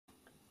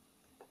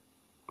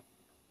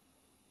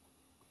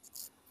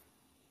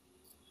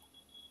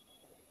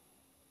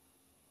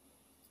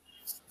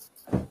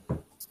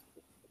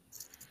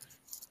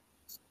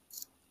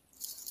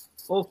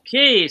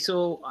Okay,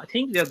 so I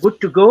think we are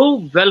good to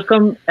go.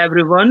 Welcome,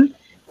 everyone.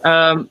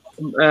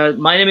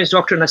 My name is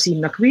Dr.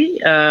 Naseem Naqvi,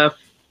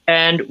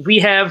 and we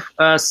have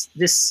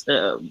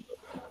some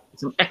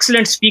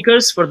excellent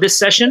speakers for this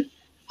session,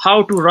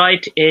 how to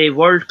write a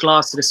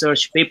world-class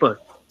research paper.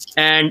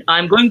 And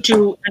I'm going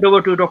to hand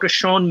over to Dr.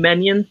 Sean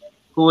Manion,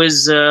 who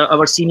is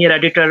our senior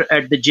editor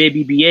at the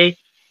JBBA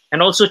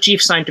and also chief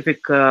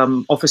scientific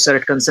officer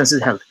at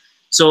Consensus Health.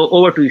 So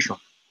over to you, Sean.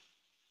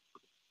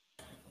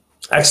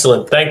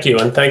 Excellent, thank you,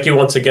 and thank you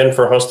once again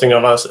for hosting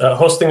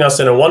us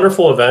in a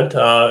wonderful event,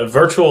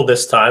 virtual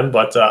this time,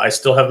 but I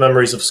still have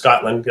memories of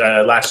Scotland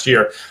last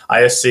year.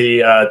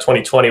 ISC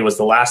 2020 was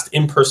the last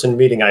in-person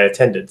meeting I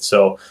attended,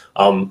 so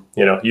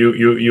you know,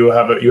 you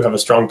have a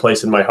strong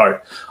place in my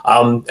heart.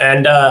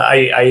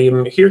 I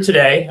am here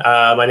today.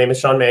 My name is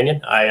Sean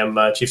Manion. I am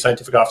Chief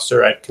Scientific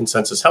Officer at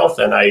Consensus Health,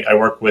 and I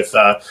work with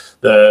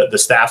the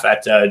staff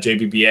at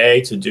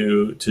JBBA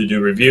to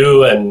do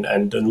review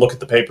and look at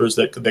the papers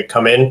that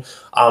come in.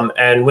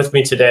 And with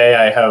me today,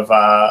 I have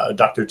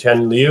Dr.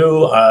 Chen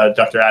Liu,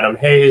 Dr. Adam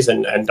Hayes,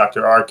 and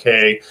Dr.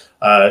 R.K.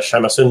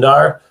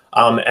 Shyamasundar.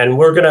 And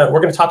we're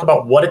gonna talk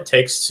about what it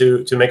takes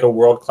to make a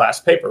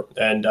world-class paper.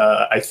 And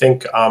I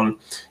think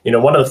you know,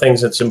 one of the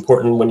things that's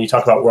important when you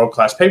talk about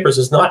world-class papers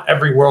is not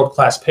every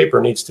world-class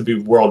paper needs to be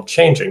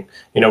world-changing.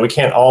 You know, we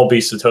can't all be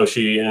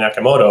Satoshi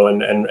Nakamoto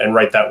and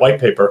write that white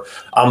paper.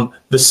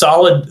 The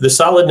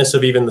solidness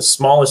of even the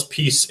smallest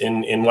piece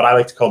in what I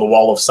like to call the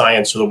wall of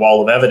science or the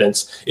wall of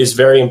evidence is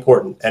very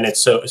important. And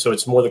it's so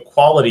it's more the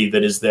quality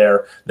that is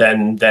there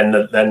than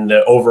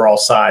the overall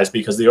size,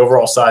 because the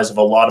overall size of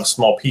a lot of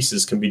small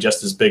pieces can be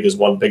just as big as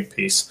one big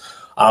piece.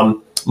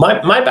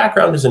 My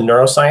background is in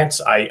neuroscience.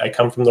 I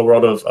come from the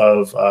world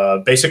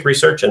of basic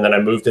research, and then I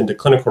moved into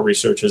clinical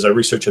research as a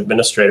research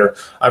administrator.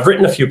 I've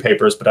written a few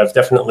papers, but I've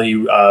definitely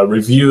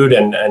reviewed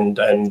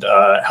and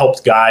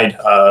helped guide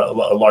a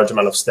large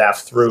amount of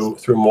staff through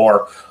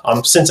more.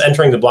 Since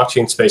entering the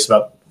blockchain space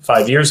about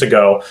 5 years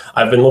ago,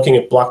 I've been looking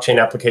at blockchain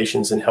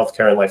applications in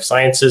healthcare and life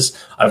sciences.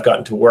 I've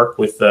gotten to work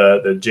with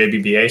the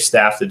JBBA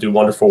staff that do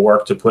wonderful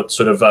work to put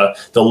sort of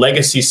the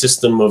legacy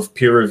system of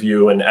peer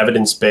review and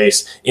evidence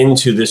base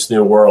into this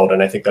new world.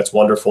 And I think that's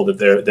wonderful that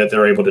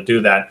they're able to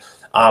do that.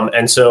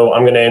 And so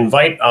I'm going to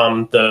invite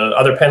the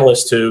other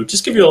panelists to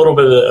just give you a little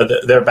bit of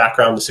their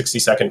background, the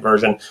 60-second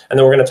version, and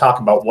then we're going to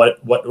talk about what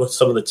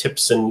some of the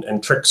tips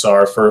and tricks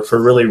are for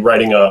really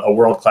writing a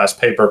world-class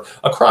paper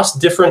across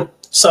different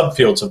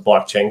subfields of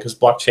blockchain, because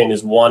blockchain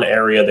is one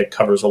area that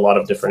covers a lot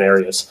of different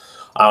areas.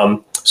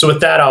 So with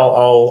that,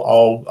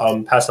 I'll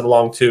pass it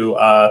along to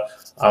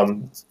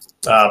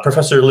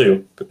Professor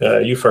Liu.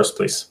 You first,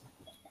 please.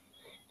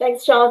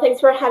 Thanks, Sean. Thanks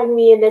for having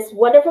me in this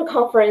wonderful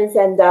conference.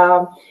 And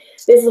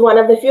this is one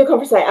of the few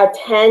conferences I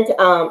attend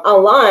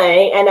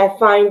online, and I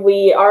find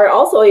we are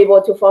also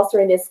able to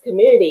foster in this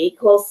community,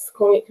 close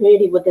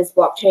community with this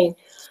blockchain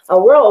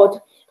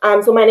world.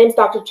 So my name is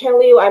Dr. Chen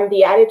Liu. I'm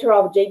the editor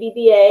of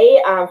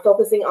JBBA,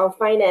 focusing on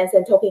finance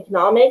and token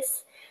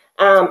economics.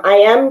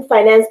 I am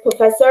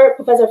professor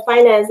of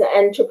finance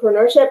and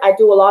entrepreneurship. I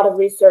do a lot of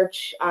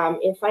research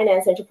in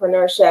finance,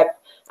 entrepreneurship,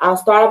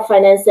 startup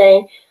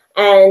financing,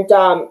 and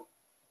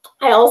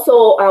I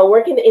also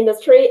work in the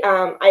industry.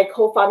 I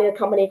co-founded a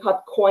company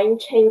called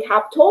Chain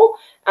Capital.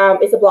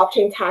 It's a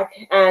blockchain tech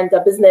and a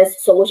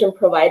business solution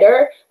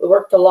provider. We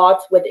worked a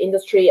lot with the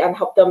industry and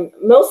helped them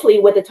mostly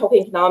with the token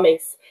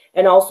economics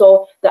and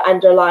also the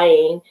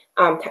underlying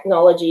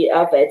technology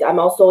of it. I'm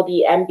also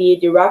the MBA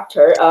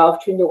director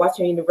of Trinity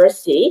Western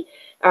University.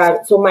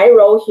 So my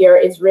role here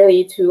is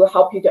really to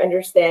help you to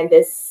understand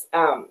this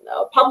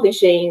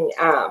publication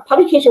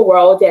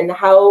world and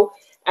how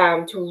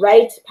to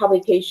write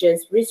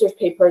publications, research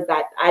papers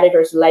that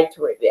editors like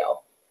to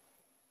reveal.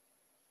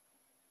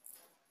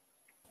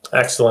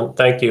 Excellent,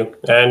 thank you.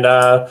 And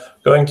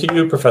going to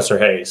you, Professor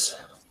Hayes.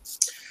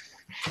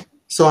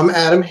 So I'm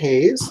Adam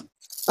Hayes.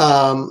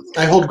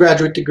 I hold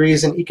graduate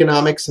degrees in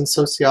economics and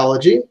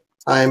sociology.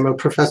 I'm a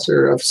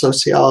professor of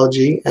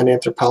sociology and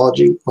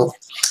anthropology, well,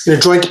 in a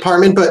joint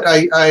department, but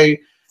I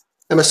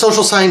am a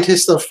social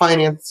scientist of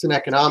finance and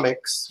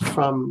economics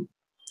from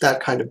that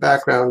kind of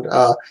background.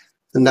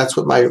 And that's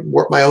what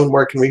my own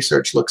work and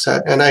research looks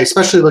at. And I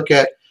especially look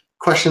at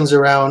questions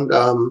around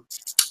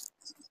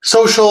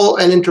social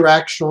and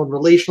interactional and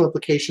relational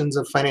implications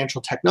of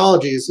financial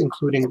technologies,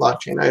 including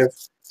blockchain. I have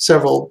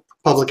several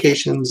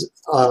publications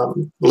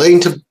relating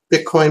to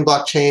Bitcoin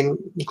blockchain,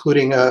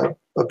 including a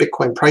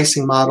Bitcoin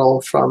pricing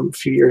model from a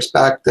few years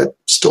back that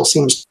still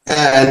seems.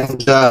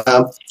 And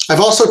I've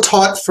also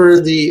taught for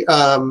the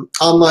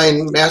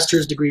online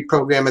master's degree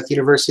program at the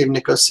University of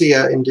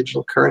Nicosia in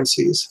digital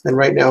currencies. And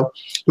right now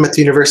I'm at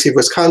the University of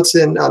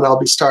Wisconsin, and I'll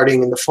be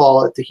starting in the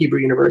fall at the Hebrew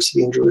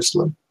University in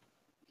Jerusalem.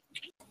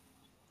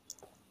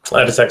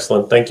 That is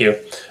excellent, thank you.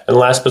 And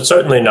last but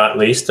certainly not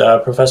least,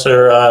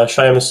 Professor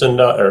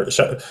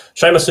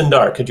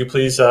Shyamasundar, could you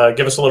please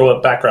give us a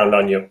little background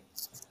on you?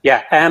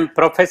 Yeah, I'm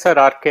Professor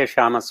R.K.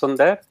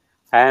 Shyamasundar.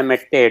 I am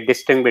a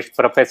distinguished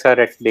professor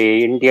at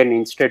the Indian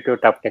Institute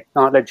of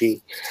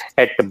Technology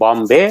at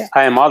Bombay.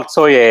 I am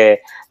also a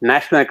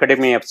National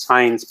Academy of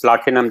Science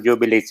Platinum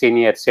Jubilee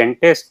Senior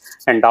Scientist,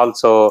 and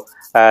also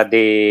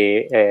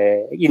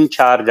in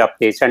charge of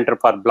the Center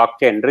for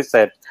Blockchain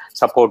Research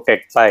supported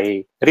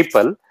by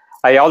Ripple.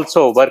 I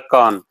also work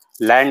on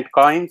land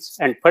coins,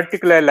 and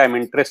particularly I'm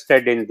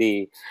interested in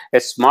the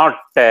smart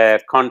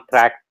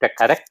contract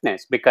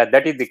correctness, because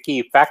that is the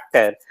key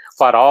factor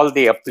for all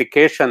the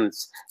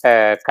applications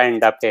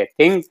kind of a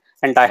thing.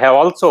 And I have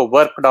also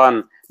worked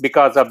on,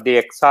 because of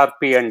the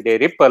XRP and the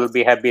Ripple,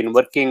 we have been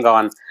working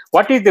on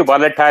what is the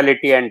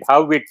volatility and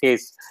how it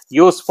is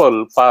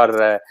useful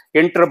for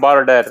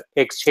inter-border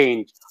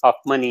exchange of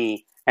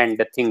money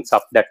and things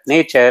of that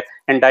nature.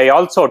 And I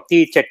also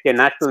teach at the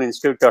National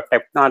Institute of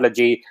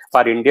Technology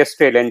for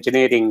Industrial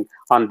Engineering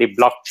on the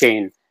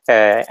blockchain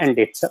and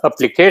its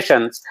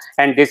applications.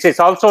 And this is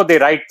also the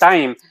right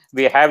time.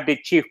 We have the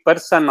chief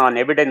person on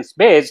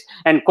evidence-based,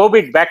 and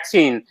COVID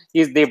vaccine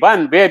is the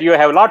one where you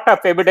have a lot of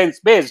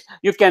evidence-based.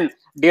 You can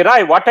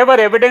derive whatever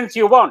evidence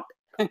you want.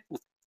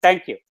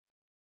 Thank you.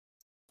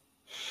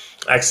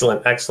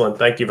 Excellent, excellent.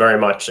 Thank you very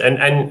much.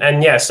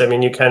 And yes, I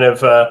mean, you kind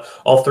of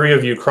all three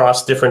of you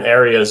cross different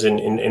areas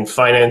in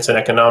finance and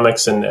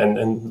economics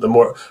and the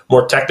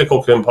more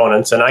technical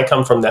components. And I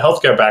come from the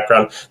healthcare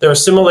background. There are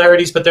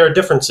similarities, but there are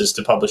differences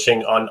to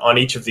publishing on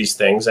each of these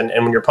things. And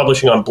when you're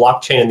publishing on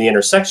blockchain and the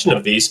intersection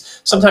of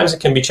these, sometimes it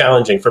can be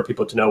challenging for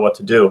people to know what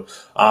to do.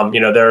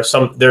 There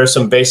are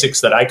some basics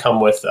that I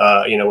come with.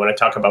 When I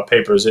talk about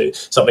papers,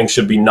 something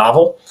should be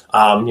novel.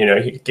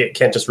 You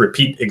can't just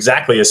repeat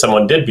exactly as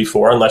someone did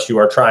before unless you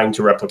are trying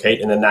to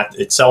replicate, and then that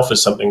itself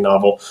is something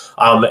novel.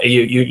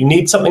 You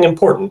need something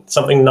important,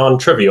 something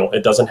non-trivial.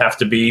 It doesn't have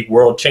to be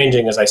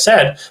world-changing, as I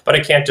said, but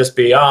it can't just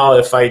be,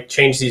 if I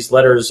change these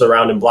letters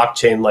around in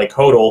blockchain like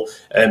HODL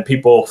and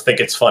people think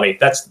it's funny.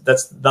 That's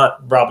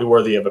not probably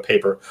worthy of a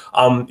paper.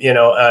 And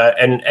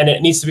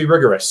it needs to be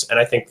rigorous. And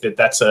I think that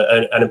that's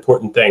an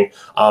important thing,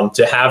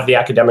 to have the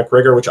academic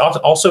rigor, which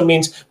also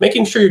means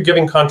making sure you're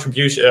giving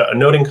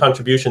noting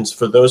contributions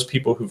for those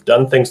people who've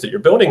done things that you're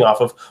building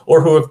off of,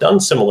 or who have done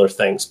similar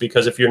things.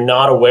 Because if you're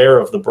not aware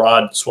of the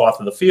broad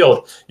swath of the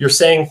field, you're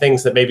saying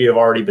things that maybe have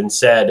already been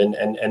said,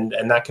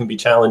 and that can be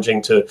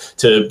challenging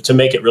to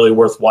make it really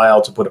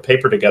worthwhile to put a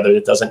paper together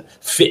that doesn't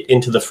fit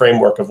into the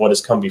framework of what has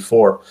come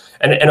before.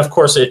 And of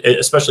course,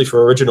 especially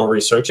for original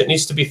research, it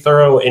needs to be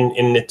thorough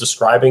in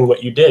describing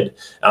what you did,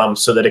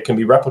 so that it can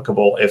be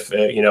replicable. If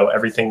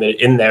everything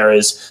that in there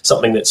is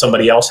something that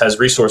somebody else has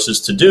resources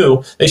to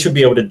do, they should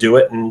be able to do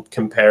it and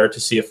compare to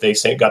see if they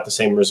got the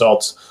same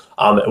results.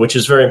 Which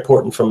is very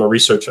important from a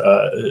research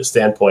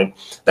standpoint.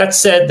 That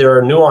said, there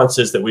are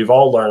nuances that we've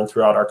all learned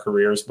throughout our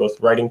careers, both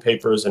writing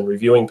papers and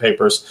reviewing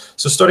papers.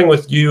 So starting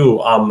with you,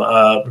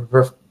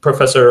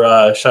 Professor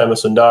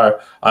Shyamasundar,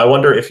 I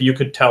wonder if you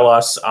could tell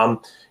us,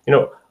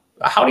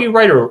 how do you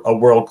write a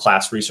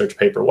world-class research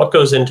paper? What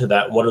goes into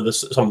that? What are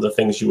some of the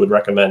things you would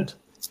recommend?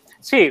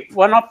 See,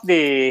 one of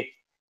the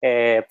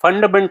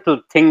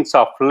fundamental things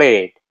of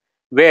late,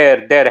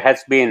 where there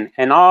has been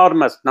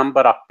enormous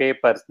number of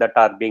papers that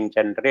are being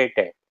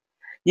generated,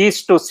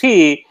 is to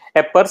see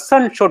a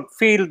person should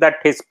feel that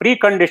his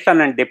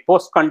precondition and the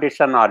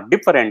post-condition are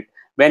different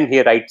when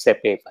he writes a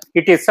paper.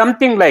 It is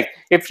something like,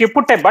 if you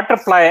put a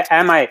butterfly,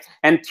 am I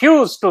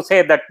enthused to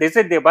say that this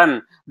is the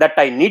one that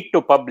I need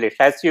to publish?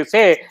 As you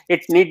say,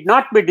 it need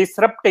not be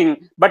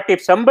disrupting, but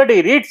if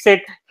somebody reads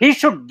it, he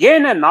should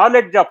gain a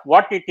knowledge of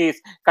what it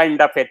is,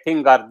 kind of a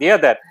thing or the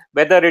other.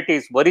 Whether it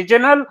is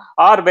original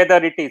or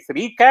whether it is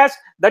recast,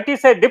 that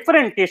is a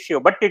different issue.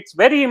 But it's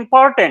very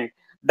important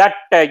that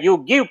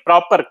you give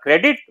proper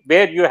credit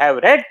where you have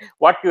read,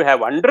 what you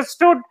have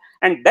understood,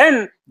 and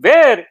then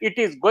where it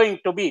is going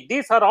to be.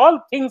 These are all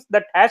things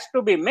that has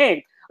to be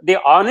made. The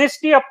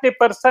honesty of the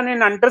person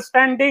in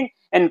understanding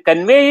and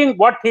conveying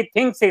what he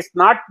thinks is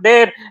not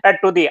there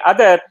to the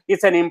other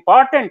is an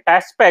important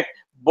aspect,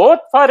 both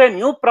for a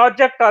new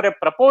project or a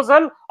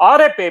proposal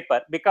or a paper,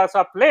 because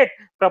of late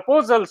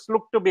proposals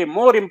look to be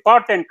more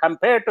important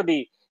compared to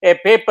the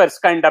papers,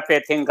 kind of a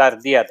thing or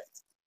the other.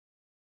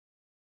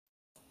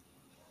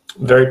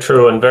 Very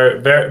true, and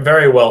very, very,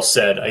 very well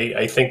said.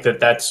 I think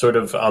that sort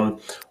of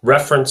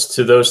reference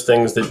to those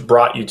things that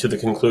brought you to the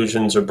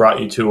conclusions or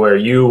brought you to where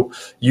you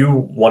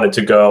wanted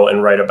to go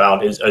and write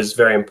about is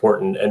very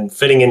important, and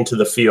fitting into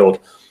the field.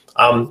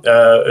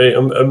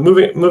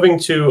 Moving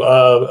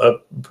to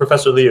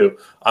Professor Liu,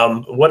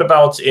 what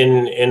about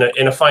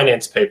in a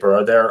finance paper?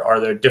 Are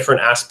there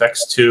different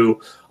aspects to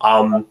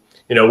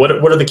what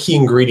are the key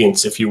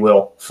ingredients, if you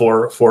will,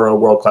 for a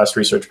world-class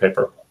research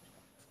paper?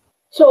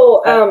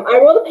 So I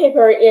wrote a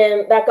paper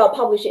that got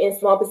published in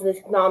Small Business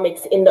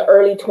Economics in the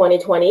early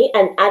 2020.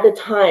 And at the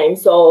time,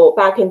 so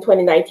back in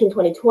 2019,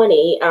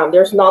 2020,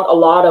 there's not a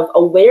lot of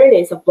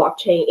awareness of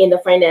blockchain in the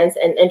finance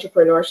and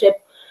entrepreneurship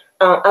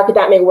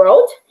academic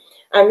world.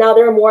 And now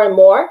there are more and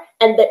more.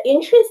 And the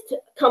interest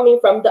coming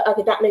from the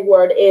academic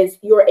world is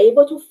you're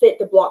able to fit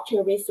the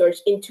blockchain research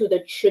into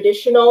the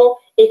traditional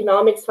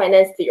economics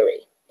finance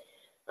theory.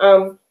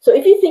 So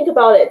if you think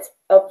about it,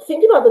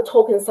 think about the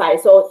token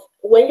side. So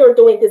when you're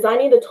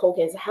designing the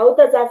tokens, how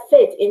does that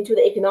fit into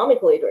the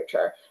economic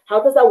literature?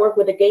 How does that work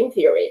with the game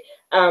theory?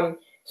 When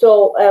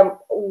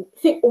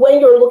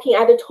you're looking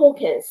at the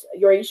tokens,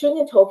 you're issuing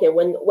a token,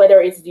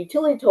 whether it's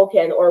utility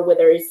token or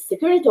whether it's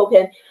security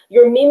token,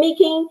 you're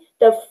mimicking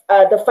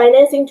the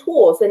financing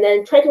tools, and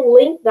then try to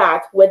link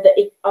that with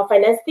the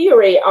finance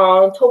theory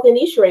on token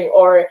issuing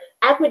or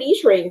equity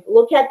issuing.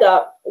 Look at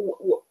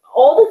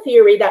all the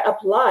theory that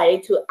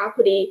apply to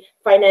equity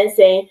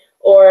financing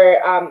or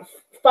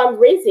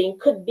fundraising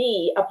could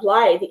be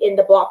applied in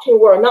the blockchain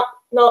world.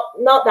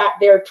 Not that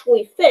they're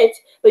truly fit,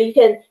 but you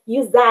can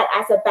use that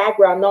as a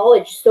background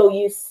knowledge so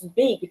you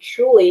speak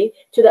truly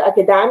to the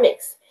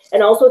academics.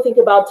 And also think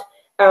about,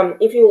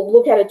 if you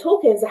look at the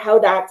tokens, how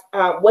that,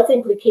 what's the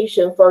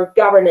implication for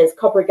governance,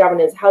 corporate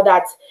governance, how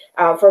that's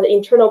for the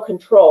internal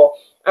control,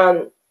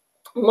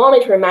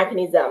 monitoring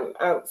mechanism.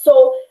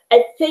 So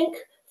I think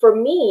for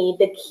me,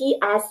 the key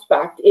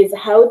aspect is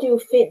how do you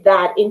fit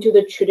that into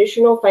the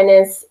traditional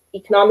finance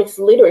economics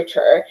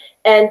literature.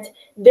 And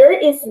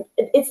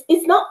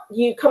it's not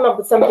you come up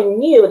with something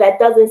new that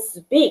doesn't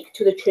speak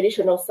to the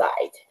traditional side.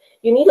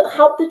 You need to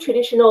help the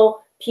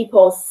traditional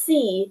people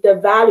see the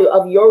value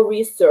of your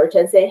research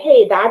and say,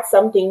 hey, that's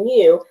something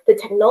new. The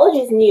technology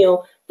is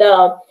new.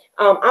 The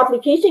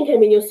application can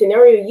be new,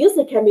 scenario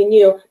usage can be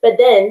new, but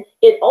then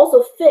it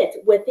also fits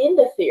within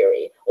the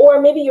theory.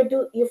 Or maybe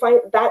you find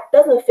that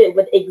doesn't fit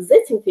with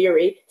existing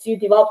theory, so you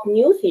develop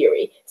new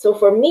theory. So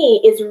for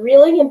me, it's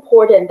really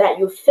important that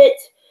you fit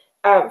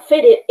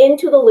it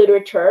into the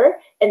literature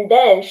and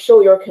then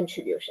show your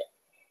contribution.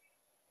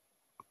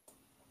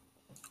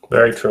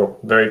 Very true.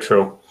 Very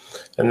true.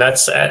 And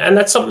that's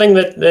something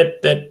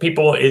that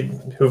people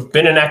who've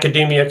been in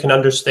academia can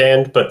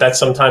understand, but that's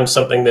sometimes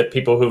something that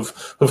people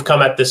who've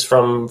come at this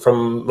from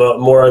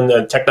more on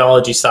the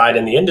technology side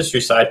and the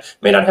industry side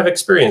may not have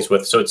experience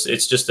with. So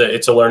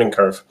it's a learning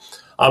curve.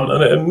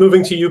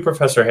 Moving to you,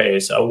 Professor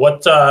Hayes,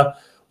 what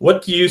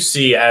do you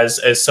see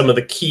as some of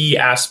the key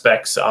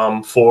aspects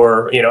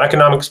for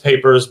economics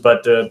papers,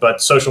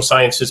 but social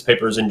sciences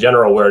papers in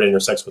general, where it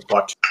intersects with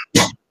blockchain?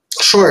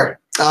 Sure.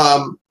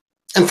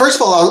 And first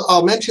of all,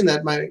 I'll mention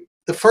that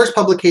the first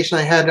publication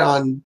I had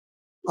on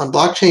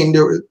blockchain,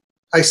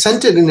 I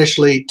sent it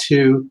initially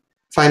to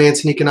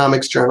finance and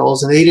economics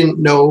journals, and they didn't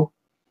know.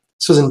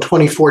 This was in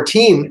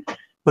 2014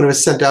 when it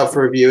was sent out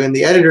for review, and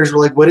the editors were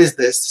like, "What is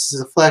this? This is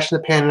a flash in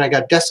the pan," and I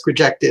got desk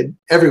rejected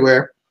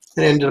everywhere,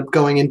 and ended up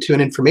going into an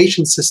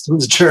information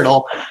systems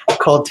journal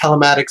called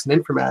Telematics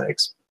and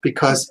Informatics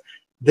because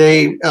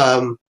they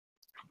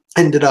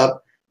ended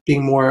up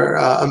being more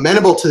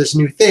amenable to this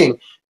new thing.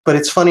 But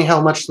it's funny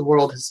how much the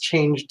world has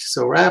changed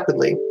so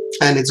rapidly.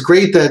 And it's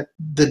great that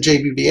the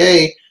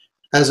JBBA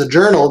has a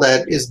journal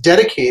that is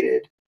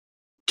dedicated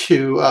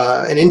to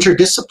an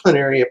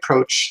interdisciplinary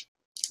approach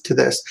to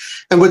this.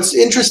 And what's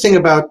interesting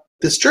about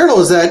this journal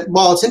is that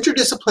while it's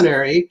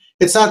interdisciplinary,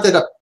 it's not that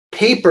a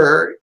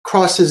paper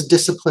crosses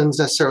disciplines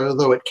necessarily,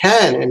 although it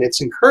can, and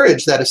it's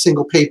encouraged that a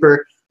single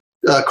paper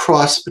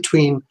cross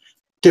between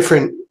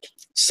different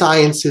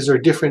sciences or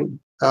different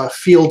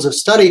fields of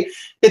study.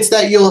 It's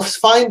that you'll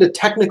find a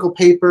technical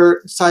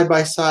paper side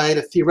by side,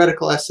 a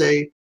theoretical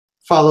essay,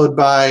 followed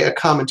by a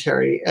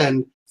commentary,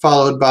 and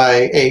followed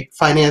by a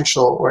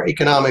financial or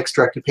economics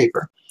directed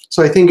paper.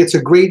 So I think it's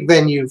a great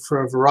venue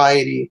for a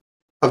variety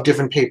of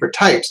different paper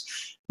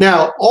types.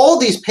 Now, all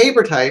these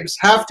paper types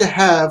have to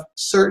have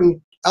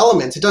certain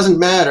elements. It doesn't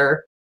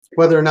matter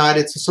whether or not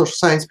it's a social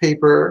science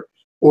paper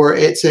or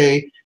it's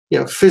a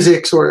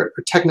physics or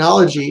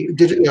technology,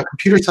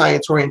 computer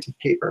science oriented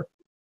paper.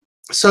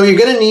 So you're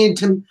going to need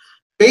to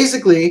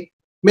basically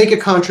make a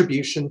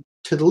contribution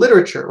to the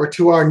literature or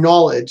to our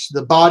knowledge,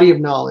 the body of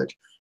knowledge,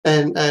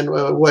 and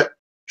what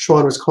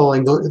Sean was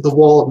calling the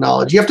wall of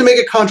knowledge. You have to make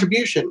a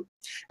contribution,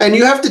 and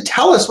you have to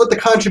tell us what the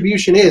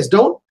contribution is.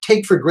 Don't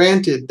take for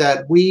granted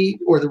that we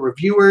or the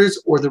reviewers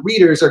or the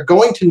readers are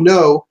going to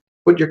know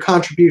what your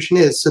contribution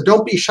is. So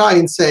don't be shy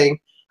in saying,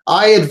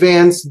 I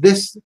advance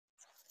this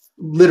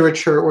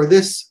literature or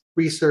this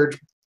research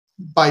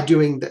by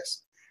doing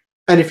this.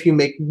 And if you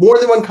make more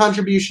than one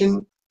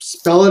contribution,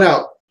 spell it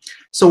out.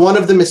 So one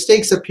of the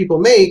mistakes that people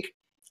make,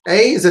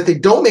 A, is that they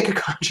don't make a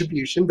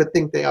contribution but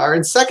think they are.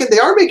 And second, they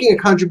are making a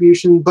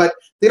contribution, but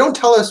they don't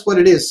tell us what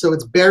it is. So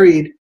it's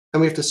buried, and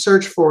we have to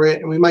search for it,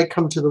 and we might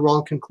come to the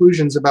wrong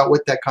conclusions about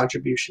what that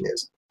contribution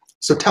is.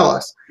 So tell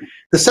us.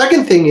 The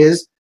second thing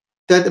is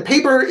that the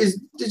paper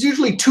there's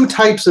usually two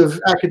types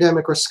of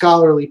academic or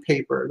scholarly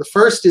paper. The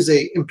first is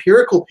a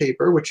empirical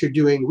paper, which you're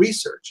doing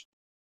research.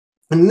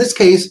 And in this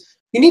case,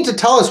 you need to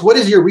tell us what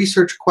is your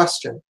research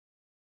question,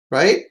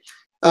 right?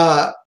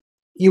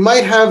 You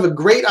might have a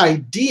great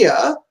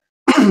idea,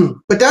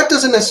 but that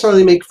doesn't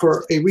necessarily make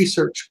for a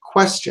research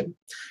question.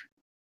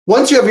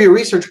 Once you have your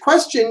research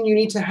question, you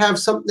need to have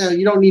something.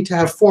 You don't need to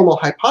have formal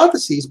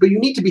hypotheses, but you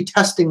need to be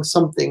testing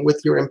something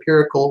with your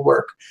empirical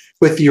work,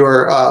 with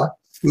your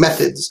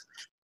methods.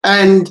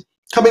 And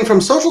coming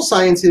from social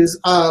sciences,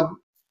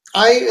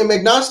 I am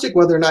agnostic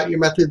whether or not your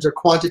methods are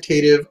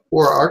quantitative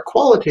or are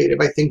qualitative.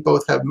 I think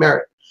both have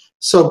merit.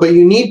 So, but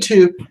you need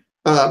to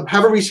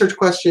have a research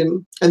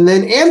question and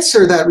then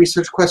answer that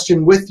research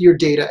question with your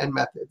data and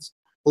methods.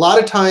 A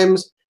lot of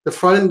times, the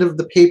front end of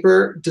the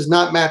paper does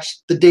not match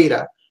the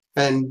data,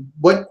 and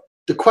what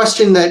the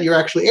question that you're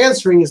actually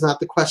answering is not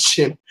the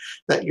question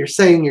that you're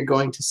saying you're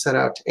going to set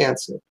out to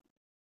answer.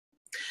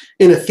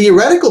 In a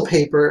theoretical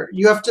paper,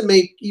 you have to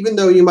make, even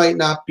though you might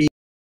not be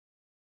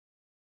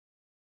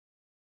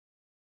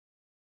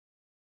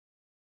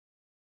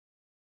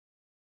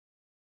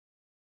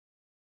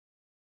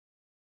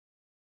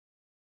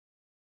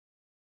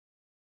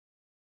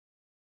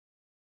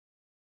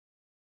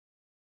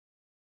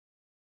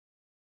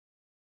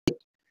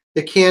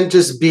it can't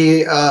just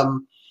be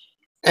an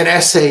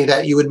essay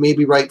that you would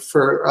maybe write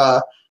for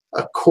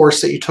a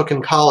course that you took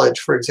in college,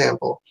 for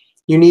example.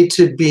 You need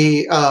to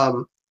be,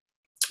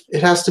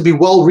 it has to be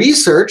well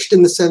researched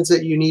in the sense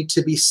that you need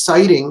to be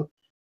citing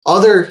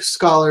other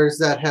scholars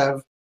that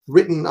have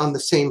written on the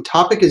same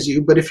topic as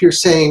you. But if you're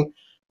saying,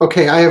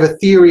 okay, I have a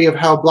theory of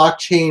how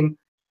blockchain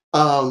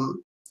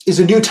is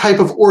a new type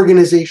of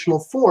organizational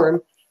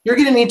form, you're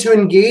going to need to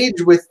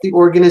engage with the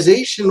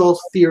organizational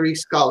theory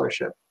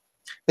scholarship.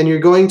 And you're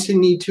going to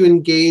need to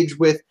engage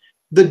with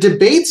the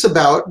debates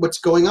about what's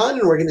going on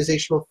in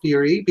organizational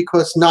theory,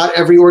 because not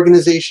every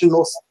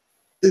organizational,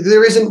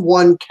 there isn't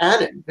one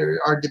canon, there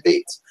are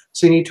debates.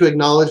 So you need to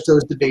acknowledge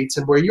those debates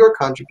and where your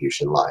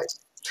contribution lies.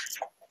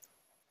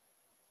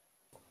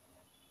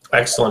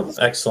 Excellent,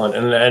 excellent,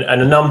 and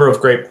a number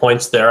of great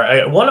points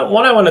there. One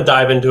I want to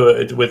dive into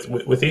it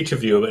with each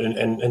of you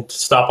and to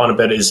stop on a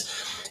bit is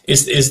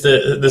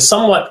the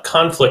somewhat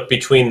conflict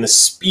between the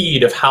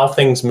speed of how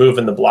things move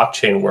in the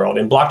blockchain world.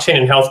 In blockchain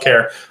and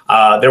healthcare,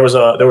 there was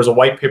a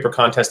white paper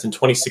contest in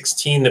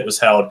 2016 that was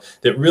held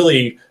that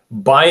really,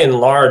 by and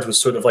large, was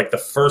sort of like the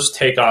first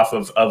takeoff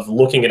of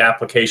looking at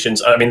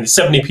applications. I mean,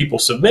 70 people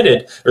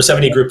submitted, or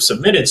 70 groups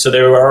submitted, so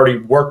there were already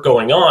work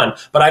going on,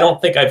 but I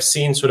don't think I've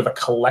seen sort of a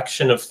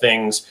collection of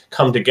things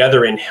come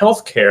together in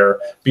healthcare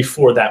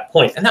before that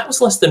point. And that was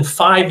less than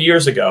 5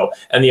 years ago,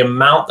 and the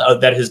amount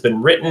that has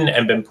been written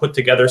and been put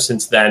together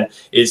since then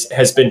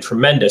has been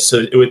tremendous.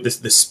 So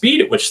the speed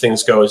at which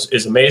things go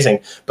is amazing.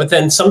 But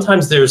then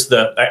sometimes there's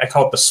I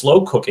call it the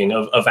slow cooking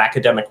of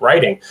academic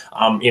writing.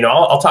 You know,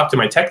 I'll talk to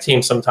my tech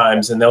team sometimes,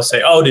 and they'll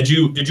say, "Oh, did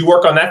you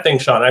work on that thing,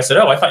 Sean?" And I said,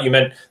 "Oh, I thought you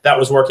meant that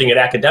was working at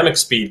academic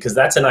speed, because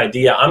that's an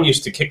idea. I'm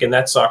used to kicking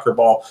that soccer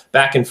ball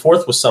back and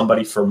forth with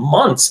somebody for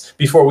months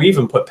before we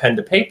even put pen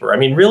to paper." I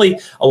mean, really,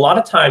 a lot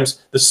of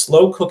times the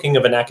slow cooking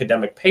of an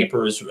academic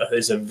paper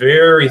is a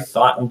very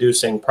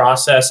thought-inducing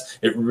process.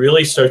 It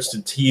really starts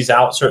to tease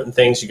out certain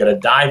things. You got to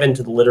dive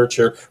into the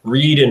literature,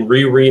 read and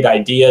reread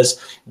ideas.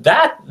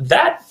 That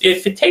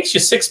if it takes you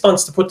 6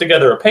 months to put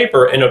together a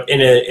paper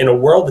in a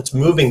world that's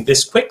moving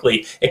this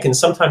quickly, it can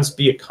sometimes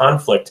be a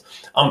conflict.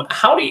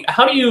 How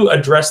do you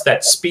address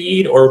that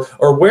speed, or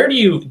where do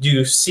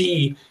you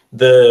see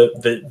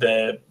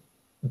the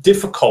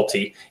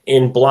difficulty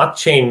in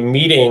blockchain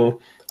meeting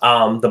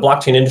the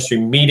blockchain industry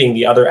meeting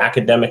the other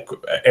academic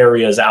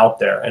areas out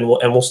there? And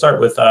we'll start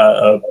with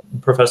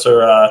Professor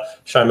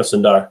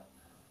Shyamasundar.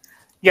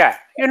 Yeah,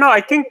 you know,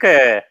 I think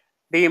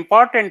the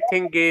important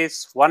thing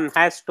is one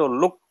has to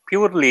look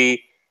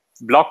purely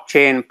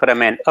blockchain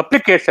from an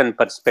application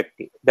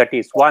perspective. That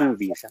is one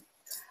vision.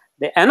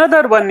 The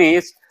another one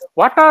is,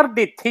 what are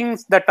the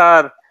things that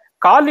are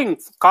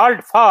called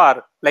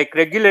for, like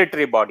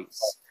regulatory bodies?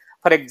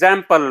 For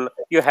example,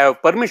 you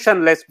have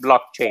permissionless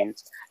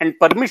blockchains and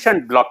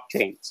permissioned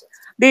blockchains.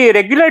 The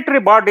regulatory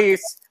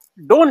bodies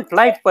don't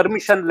like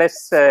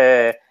permissionless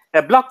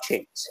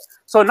blockchains.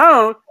 So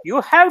now you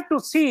have to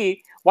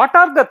see what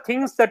are the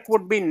things that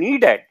would be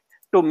needed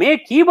to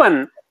make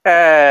even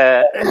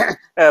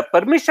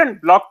permissioned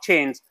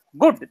blockchains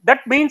good.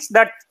 That means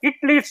that it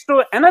leads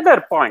to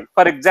another point.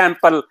 For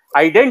example,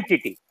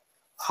 identity.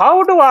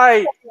 How do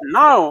I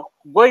now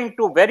going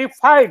to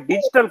verify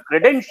digital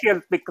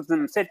credentials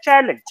becomes a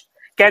challenge?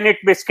 Can it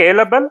be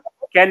scalable?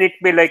 Can it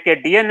be like a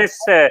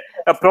DNS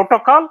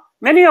protocol?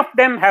 Many of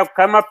them have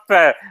come up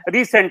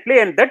recently,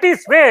 and that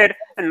is where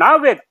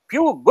now a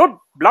few good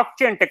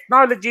blockchain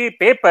technology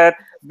paper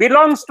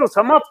belongs to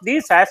some of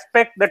these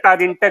aspects that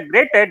are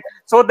integrated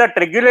so that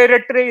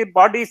regulatory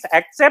bodies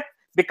accept,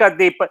 because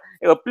the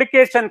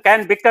application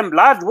can become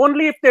large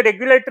only if the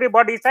regulatory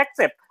bodies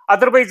accept.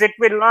 Otherwise, it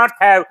will not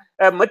have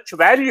much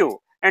value.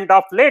 And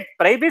of late,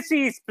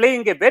 privacy is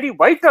playing a very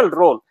vital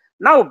role.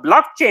 Now,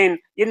 blockchain,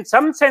 in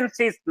some sense,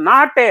 is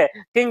not a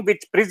thing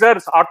which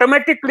preserves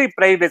automatically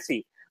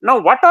privacy. Now,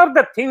 what are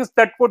the things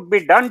that could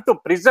be done to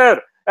preserve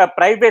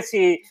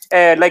privacy,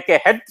 like a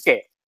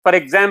healthcare? For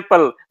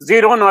example,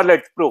 zero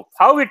knowledge proof,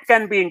 how it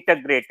can be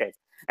integrated.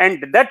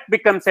 And that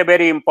becomes a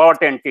very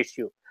important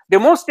issue. The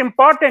most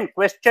important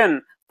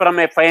question from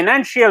a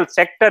financial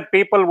sector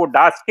people would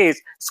ask is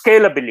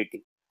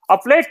scalability. Of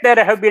late,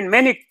 there have been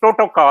many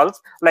protocols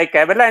like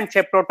Avalanche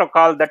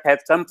protocol that has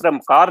come from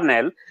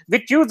Cornell,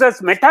 which uses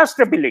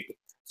metastability.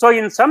 So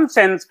in some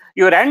sense,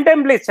 you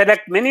randomly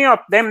select many of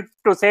them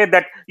to say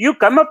that you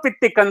come up with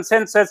the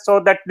consensus so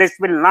that this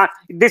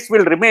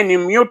will remain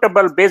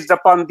immutable based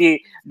upon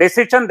the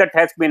decision that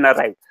has been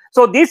arrived.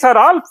 So these are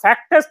all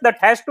factors that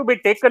has to be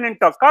taken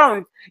into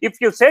account if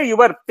you say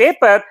your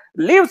paper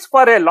lives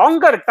for a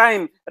longer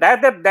time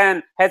rather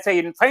than has an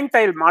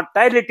infantile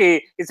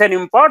mortality is an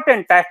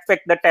important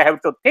aspect that I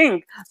have to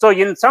think. So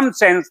in some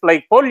sense,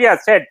 like Polya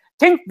said,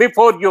 think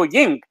before you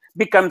ink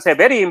becomes a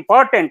very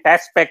important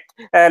aspect,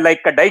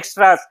 like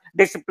Dijkstra's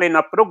discipline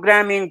of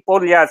programming,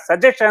 Polya's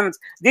suggestions.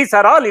 These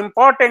are all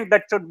important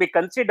that should be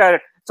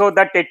considered so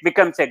that it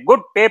becomes a good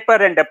paper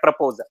and a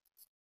proposal.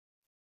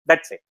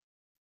 That's it.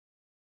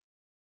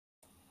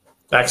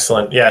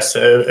 Excellent. Yes,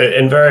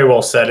 and very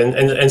well said.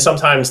 And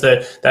sometimes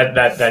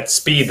that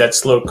speed, that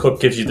slow cook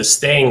gives you the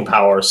staying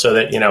power, so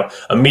that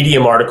a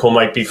medium article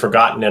might be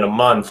forgotten in a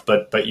month,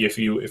 but if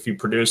you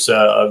produce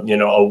a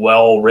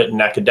well written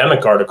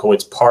academic article,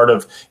 it's part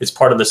of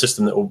the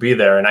system that will be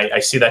there. And I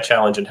see that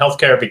challenge in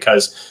healthcare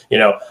because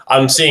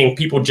I'm seeing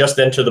people just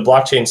enter the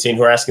blockchain scene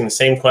who are asking the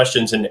same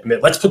questions and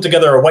let's put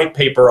together a white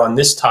paper on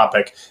this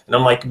topic. And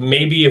I'm like,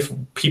 maybe if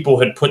people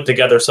had put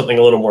together something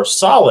a little more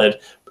solid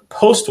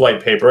post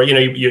white paper,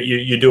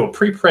 you do a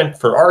preprint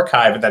for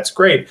archive, and that's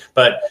great.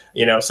 But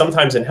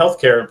sometimes in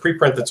healthcare, a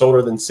preprint that's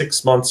older than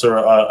 6 months or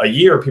a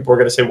year, people are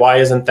going to say, why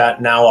isn't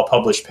that now a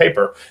published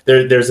paper?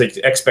 There's an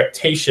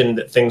expectation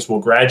that things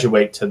will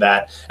graduate to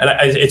that, and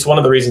it's one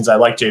of the reasons I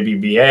like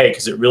JBBA,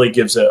 because it really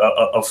gives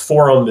a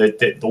forum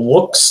that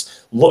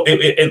looks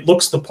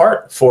the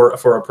part for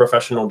a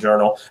professional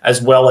journal,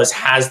 as well as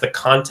has the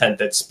content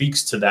that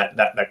speaks to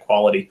that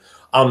quality.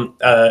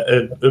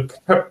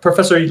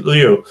 Professor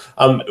Liu,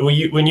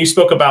 when you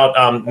spoke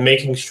about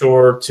making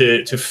sure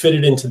to fit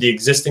it into the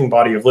existing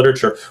body of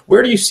literature,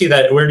 where do you see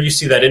that? Where do you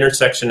see that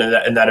intersection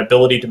and that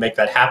ability to make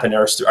that happen?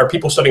 Are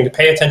people starting to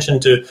pay attention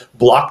to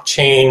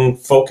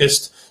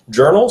blockchain-focused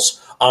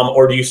journals,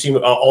 or do you see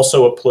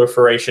also a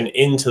proliferation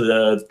into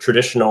the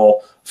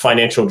traditional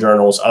financial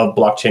journals of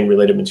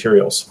blockchain-related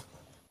materials?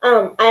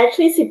 I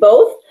actually see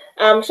both.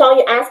 Sean,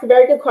 you asked a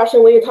very good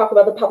question when you talk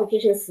about the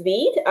publication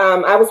speed.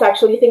 I was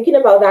actually thinking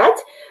about that.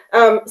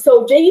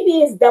 So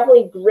JBBA is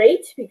definitely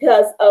great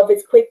because of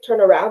its quick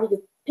turnaround,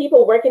 because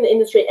people working in the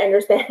industry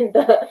understand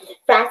the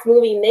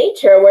fast-moving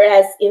nature,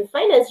 whereas in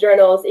finance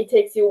journals, it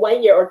takes you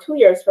 1 year or 2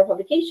 years for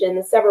publication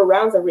and several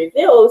rounds of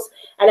reviews.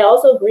 And I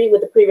also agree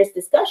with the previous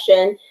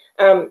discussion.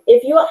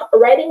 If you are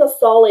writing a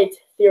solid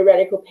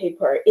theoretical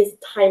paper, it's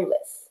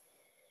timeless,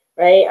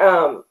 right?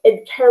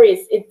 It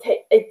carries, it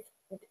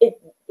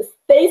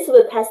stays to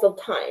the test of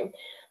time.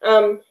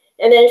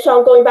 And then,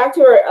 Sean, going back to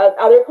your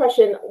other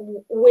question,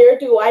 where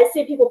do I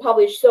see people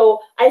publish? So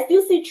I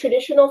still see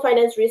traditional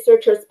finance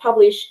researchers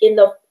publish in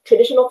the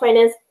traditional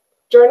finance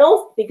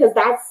journals because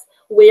that's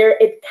where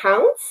it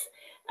counts.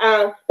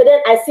 But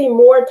then I see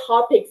more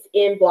topics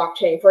in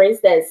blockchain. For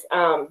instance,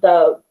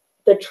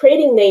 the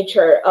trading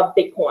nature of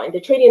Bitcoin,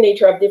 the trading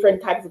nature of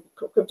different types of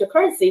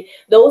cryptocurrency,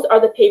 those are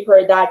the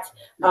papers that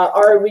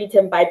are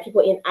written by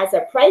people in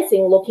asset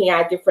pricing, looking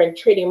at different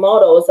trading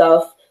models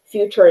of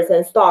futures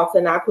and stocks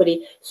and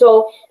equity.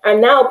 So, and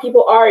now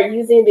people are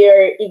using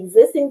their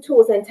existing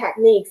tools and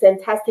techniques and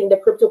testing the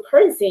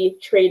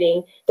cryptocurrency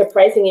trading, the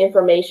pricing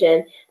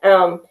information.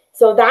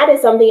 So that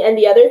is something. And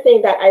the other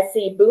thing that I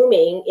see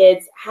booming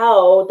is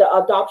how the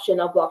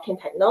adoption of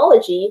blockchain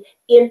technology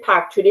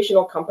impact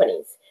traditional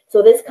companies.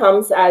 So this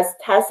comes as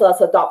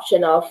Tesla's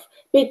adoption of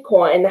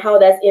Bitcoin and how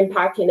that's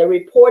impacting the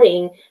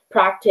reporting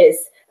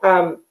practice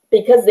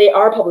because they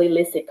are publicly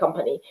listed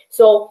company.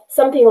 So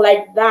something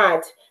like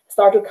that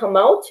start to come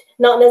out,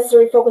 not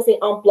necessarily focusing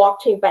on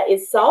blockchain by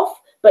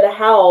itself, but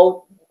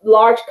how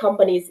large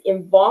companies'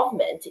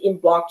 involvement in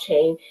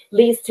blockchain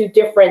leads to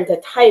different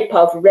type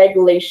of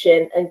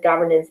regulation and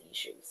governance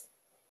issues.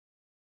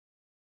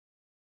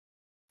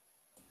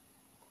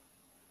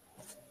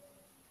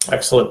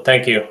 Excellent.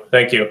 Thank you.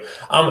 Thank you.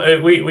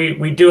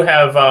 We do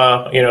have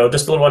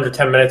just a little under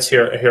 10 minutes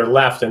here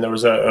left, and there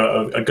was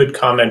a good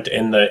comment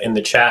in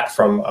the chat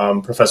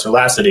from Professor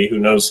Lassity, who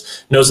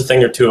knows a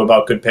thing or two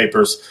about good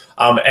papers.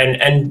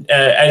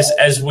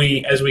 As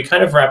we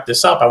kind of wrap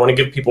this up, I want to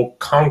give people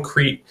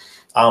concrete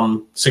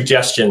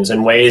suggestions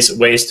and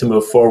ways to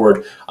move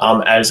forward.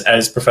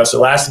 As Professor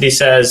Lassity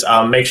says,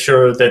 make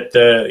sure that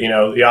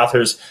the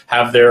authors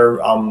have their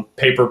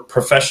paper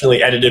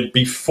professionally edited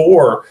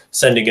before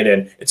sending it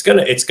in. It's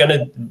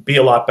gonna be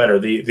a lot better.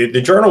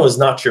 The journal is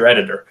not your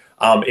editor.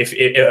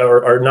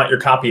 Or not your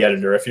copy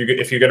editor. If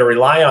you're going to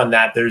rely on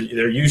that, they're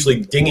usually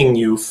dinging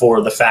you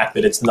for the fact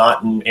that it's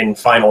not in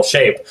final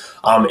shape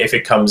if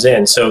it comes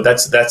in. So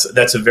that's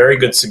a very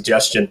good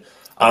suggestion.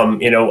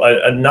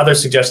 Another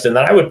suggestion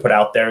that I would put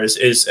out there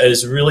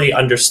is really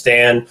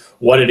understand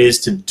what it is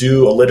to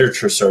do a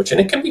literature search.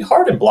 And it can be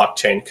hard in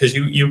blockchain because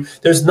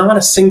there's not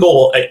a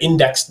single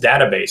indexed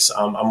database.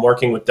 I'm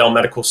working with Dell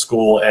Medical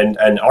School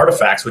and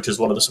Artifacts, which is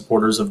one of the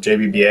supporters of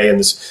JBBA and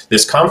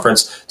this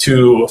conference,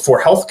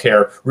 for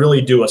healthcare,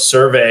 really do a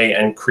survey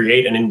and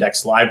create an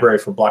index library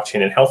for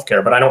blockchain and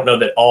healthcare. But I don't know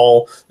that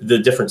all the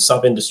different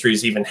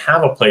sub-industries even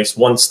have a place,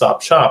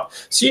 one-stop shop.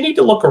 So you need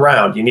to look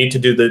around. You need to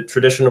do the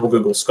traditional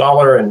Google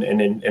Scholar, and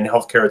in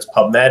healthcare it's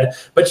PubMed.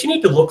 But you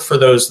need to look for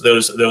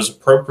those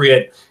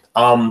appropriate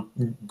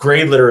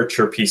gray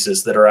literature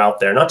pieces that are out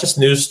there, not just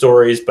news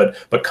stories,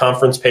 but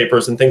conference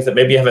papers and things that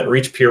maybe haven't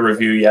reached peer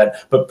review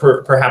yet, but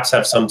perhaps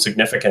have some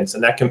significance,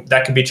 and that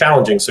can be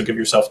challenging. So give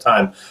yourself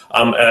time.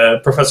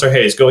 Professor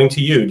Hayes, going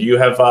to you. Do you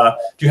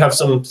have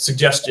some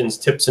suggestions,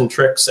 tips, and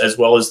tricks, as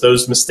well as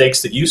those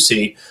mistakes that you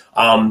see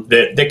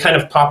that kind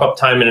of pop up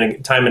time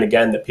and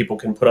again that people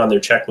can put on their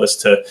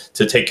checklist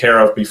to take care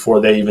of before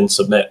they even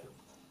submit?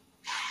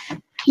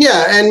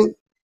 Yeah, and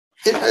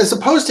as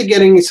opposed to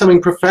getting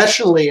something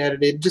professionally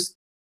edited, just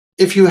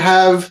if you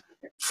have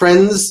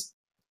friends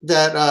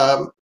that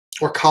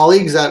or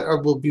colleagues that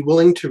will be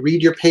willing to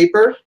read your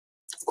paper,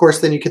 of course,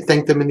 then you can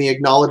thank them in the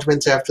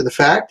acknowledgments after the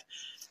fact.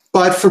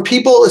 But for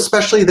people,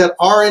 especially that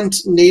aren't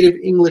native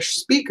English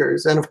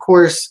speakers, and of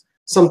course,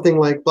 something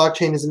like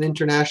blockchain is an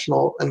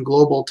international and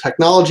global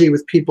technology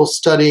with people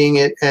studying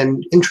it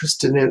and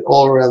interested in it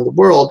all around the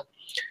world.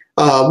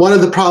 One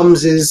of the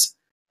problems is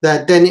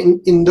that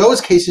then in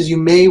those cases, you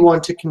may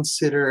want to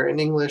consider an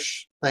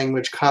English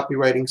language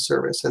copywriting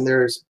service, and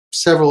there's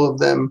several of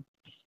them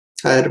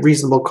at a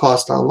reasonable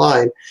cost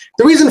online.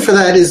 The reason for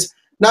that is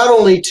not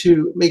only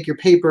to make your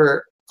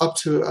paper up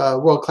to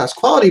world-class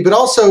quality, but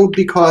also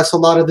because a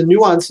lot of the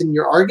nuance in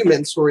your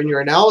arguments or in your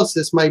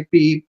analysis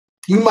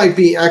you might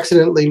be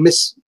accidentally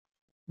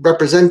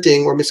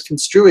misrepresenting or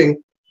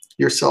misconstruing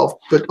yourself,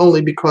 but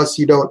only because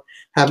you don't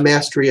have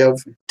mastery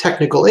of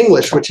technical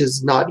English, which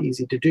is not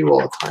easy to do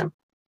all the time.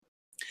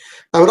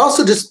 I would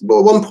also just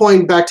one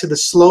point back to the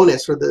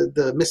slowness or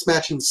the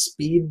mismatch in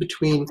speed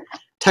between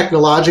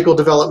technological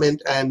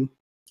development and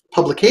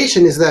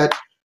publication is that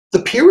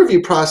the peer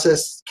review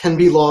process can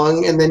be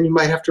long, and then you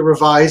might have to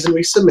revise and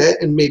resubmit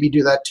and maybe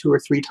do that 2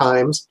 or 3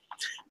 times.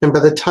 And by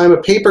the time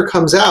a paper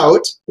comes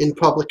out in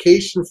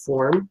publication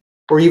form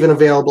or even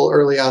available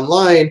early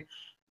online,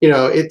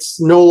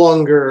 it's no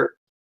longer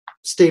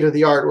state of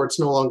the art or it's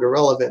no longer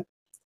relevant.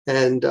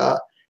 And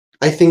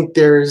I think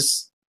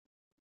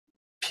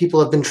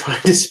people have been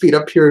trying to speed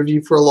up peer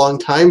review for a long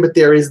time, but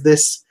there is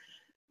this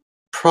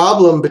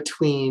problem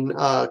between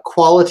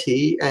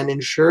quality and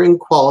ensuring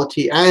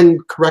quality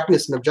and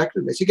correctness and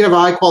objectiveness. You can have a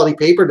high quality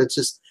paper that's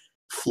just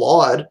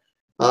flawed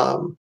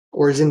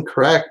or is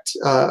incorrect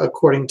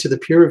according to the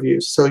peer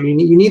reviews. So you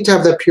need to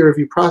have that peer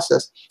review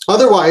process.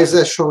 Otherwise,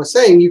 as Sean was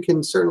saying, you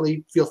can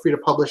certainly feel free to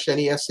publish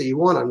any essay you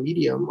want on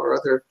Medium or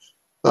other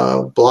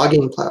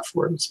blogging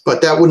platforms, but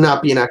that would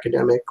not be an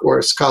academic or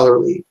a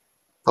scholarly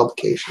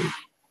publication.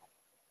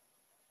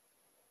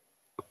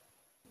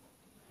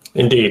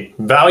 Indeed,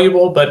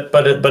 valuable, but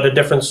a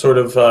different sort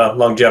of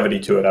longevity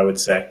to it, I would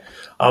say.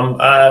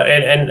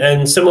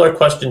 And similar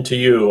question to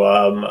you,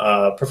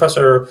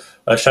 Professor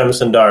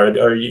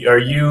Shyamasundar. Are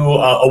you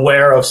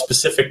aware of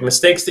specific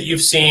mistakes that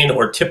you've seen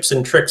or tips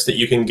and tricks that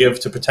you can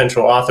give to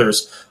potential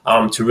authors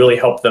to really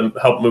help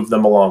move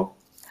them along?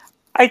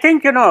 I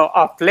think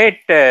of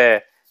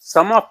late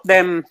some of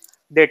them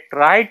they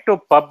try to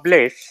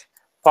publish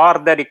for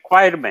the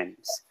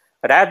requirements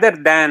rather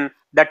than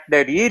that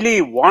they really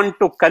want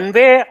to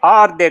convey,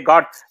 or they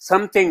got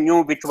something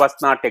new which was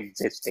not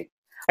existing.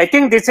 I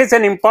think this is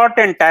an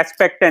important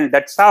aspect, and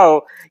that's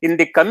how in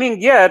the coming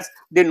years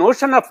the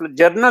notion of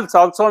journals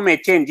also may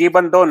change,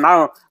 even though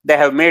now they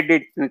have made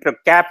it into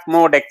cap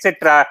mode,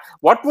 etc.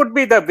 What would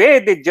be the way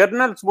the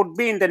journals would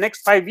be in the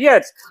next 5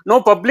 years?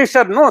 No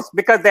publisher knows,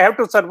 because they have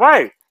to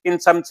survive in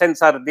some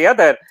sense or the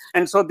other.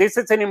 And so this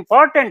is an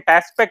important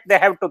aspect they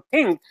have to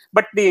think.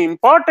 But the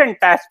important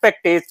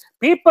aspect is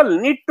people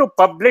need to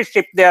publish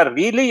if they are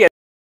really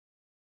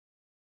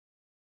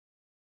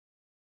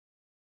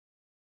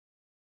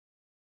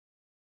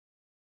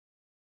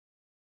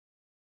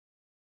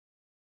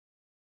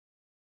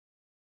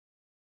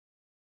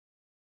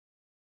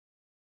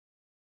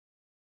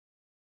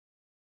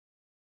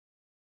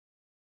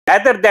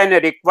rather than a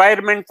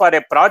requirement for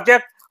a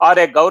project or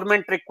a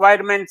government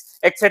requirements,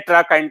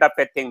 etc. kind of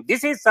a thing.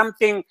 This is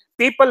something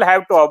people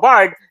have to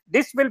avoid.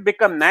 This will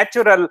become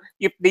natural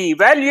if the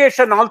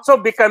evaluation also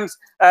becomes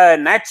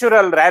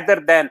natural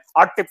rather than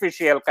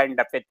artificial kind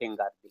of a thing.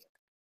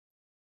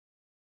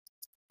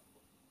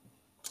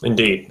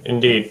 Indeed,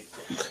 indeed.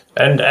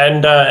 And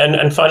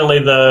finally,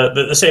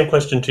 the same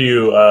question to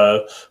you,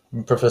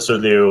 Professor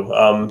Liu.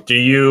 Do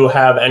you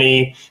have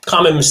any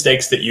common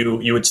mistakes that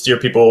you would steer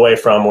people away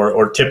from,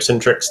 or tips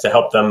and tricks to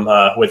help them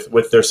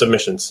with their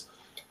submissions?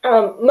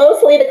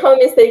 Mostly the common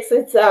mistakes,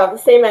 it's the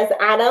same as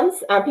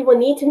Adam's. People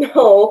need to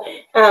know,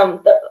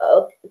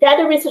 get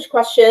a research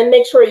question,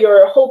 make sure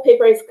your whole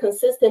paper is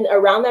consistent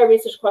around that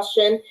research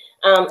question,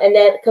 and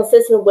then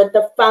consistent with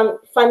the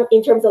fund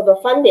in terms of the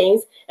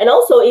fundings. And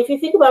also, if you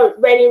think about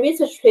writing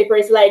research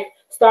papers, like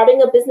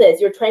starting a business,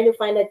 you're trying to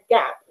find a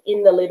gap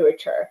in the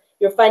literature.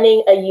 You're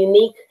finding a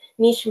unique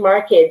niche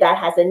market that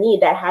has a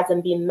need that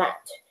hasn't been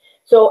met.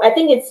 So I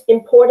think it's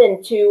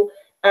important to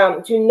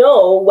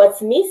know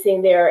what's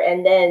missing there,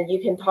 and then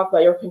you can talk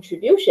about your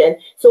contribution.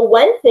 So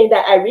one thing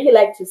that I really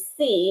like to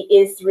see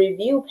is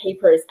review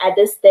papers at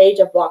this stage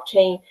of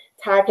blockchain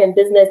tech and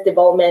business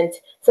development,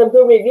 some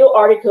good review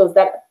articles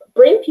that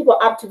bring people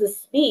up to the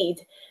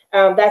speed.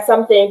 That's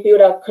something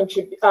build a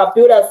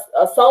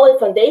solid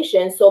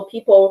foundation, so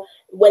people,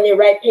 when they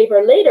write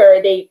paper later,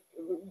 they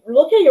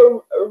look at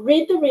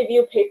read the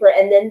review paper,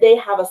 and then they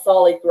have a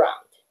solid ground.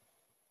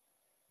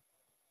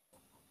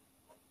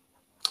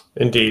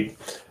 Indeed.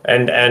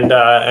 And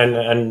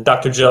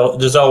Dr.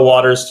 Giselle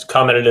Waters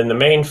commented in the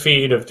main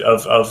feed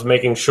of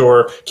making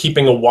sure,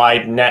 keeping a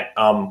wide net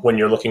when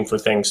you're looking for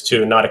things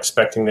too, not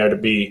expecting there to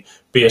be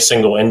a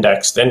single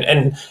index.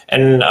 And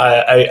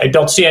I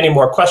don't see any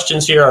more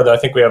questions here, although I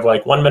think we have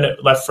like 1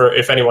 minute left for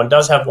if anyone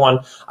does have one.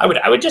 I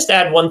would just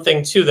add one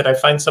thing too that I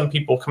find some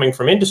people coming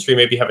from industry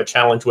maybe have a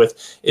challenge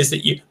with, is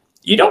that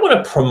you don't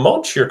want to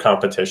promote your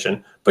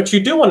competition, but you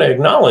do want to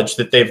acknowledge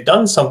that they've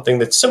done something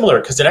that's similar,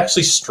 because it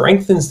actually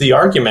strengthens the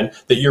argument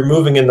that you're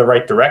moving in the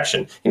right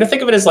direction.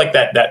 Think of it as like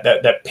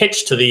that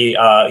pitch to the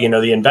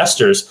the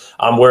investors.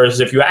 Whereas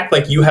if you act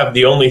like you have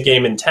the only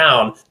game in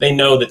town, they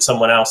know that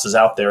someone else is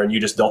out there and you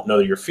just don't know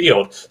your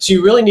field. So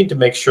you really need to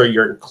make sure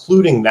you're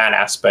including that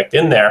aspect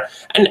in there,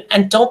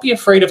 and don't be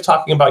afraid of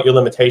talking about your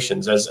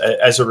limitations.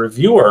 As a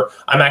reviewer,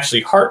 I'm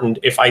actually heartened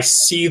if I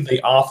see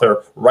the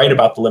author write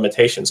about the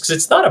limitations, because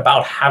it's not about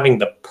having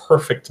the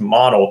perfect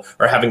model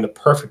or having the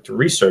perfect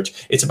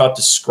research. It's about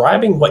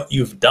describing what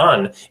you've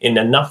done in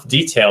enough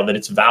detail that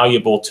it's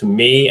valuable to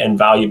me and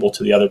valuable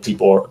to the other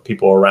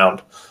people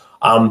around.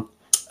 Dr.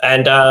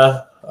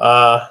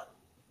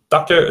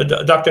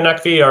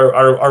 Naqvi,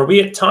 are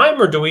we at time,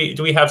 or do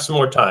we have some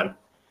more time?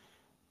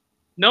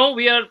 No,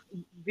 we're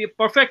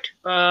perfect.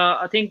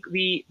 I think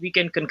we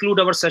can conclude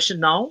our session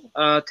now.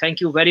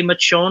 Thank you very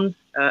much, Sean,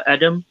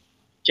 Adam,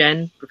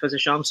 Chen, Professor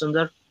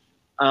Shyamasundar.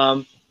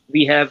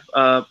 We have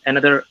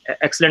another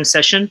excellent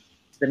session.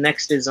 The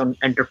next is on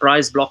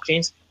enterprise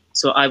blockchains.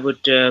 So I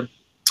would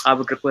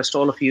request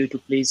all of you to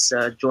please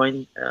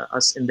join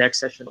us in that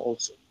session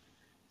also.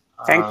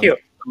 Thank you.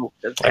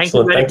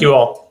 Thank you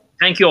all.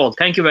 Thank you all.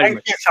 Thank you very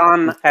much. Thank you,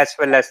 Sean, as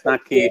well as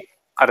Naqvi,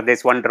 for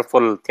this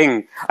wonderful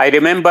thing. I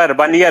remember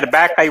 1 year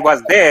back I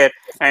was there,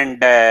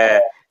 and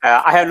I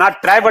have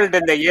not traveled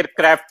in the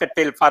aircraft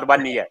till for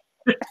 1 year.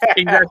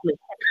 Exactly.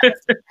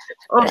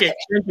 Okay.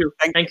 Thank you.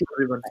 Thank you,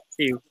 everyone.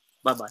 See you.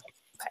 Bye-bye.